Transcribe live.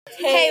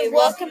Hey,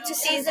 welcome to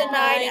Season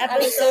 9,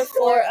 Episode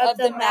 4 of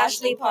the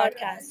Mashley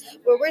Podcast,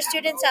 where we're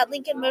students at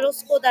Lincoln Middle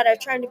School that are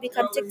trying to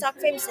become TikTok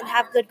famous and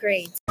have good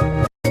grades.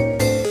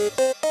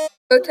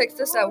 Go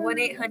text us at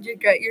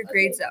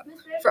 1-800-GET-YOUR-GRADES-UP.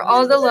 For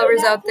all the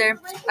lovers out there,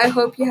 I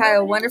hope you had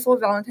a wonderful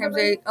Valentine's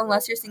Day,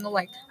 unless you're single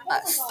like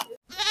us.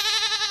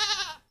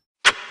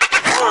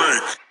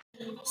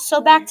 So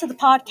back to the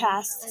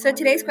podcast. So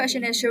today's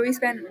question is, should we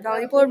spend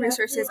valuable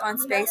resources on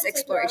space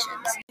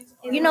explorations?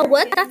 You know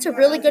what? That's a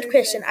really good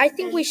question. I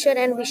think we should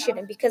and we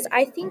shouldn't, because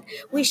I think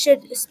we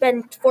should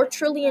spend $4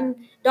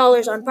 trillion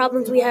on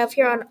problems we have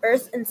here on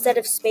Earth instead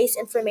of space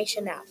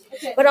information now.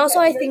 But also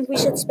I think we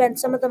should spend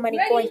some of the money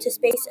going to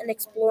space and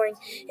exploring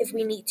if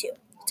we need to.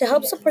 To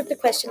help support the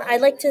question, I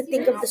like to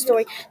think of the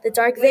story The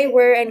Dark They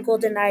Were and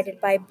Golden Knighted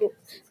by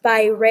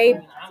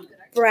Ray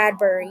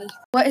Bradbury.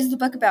 What is the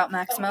book about,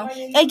 Maximo?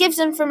 It gives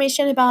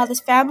information about how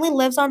this family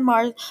lives on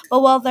Mars,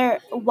 but while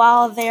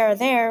they're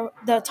there,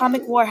 the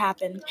atomic war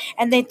happened,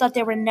 and they thought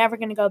they were never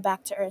going to go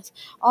back to Earth.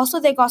 Also,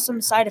 they got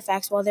some side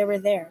effects while they were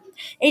there.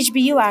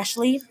 HBU,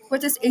 Ashley. What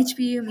does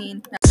HBU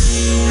mean?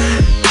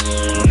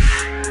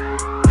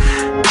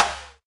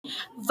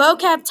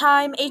 Vocab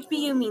time.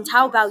 HBU means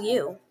how about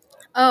you?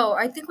 Oh,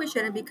 I think we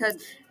shouldn't, because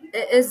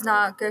it is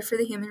not good for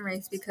the human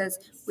race, because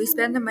we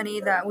spend the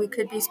money that we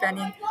could be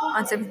spending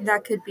on something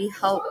that could be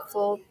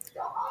helpful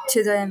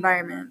to the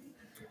environment.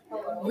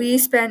 We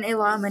spend a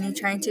lot of money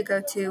trying to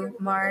go to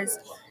Mars,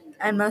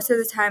 and most of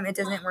the time it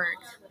doesn't work.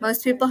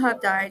 Most people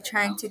have died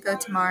trying to go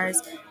to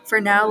Mars.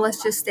 For now,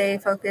 let's just stay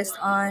focused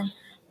on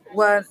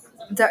what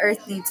the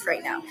Earth needs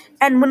right now.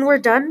 And when we're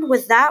done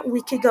with that,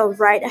 we could go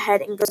right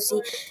ahead and go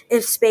see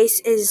if space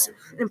is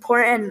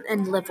important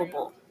and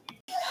livable.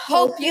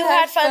 Hope you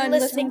had fun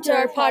listening to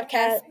our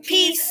podcast.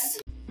 Peace.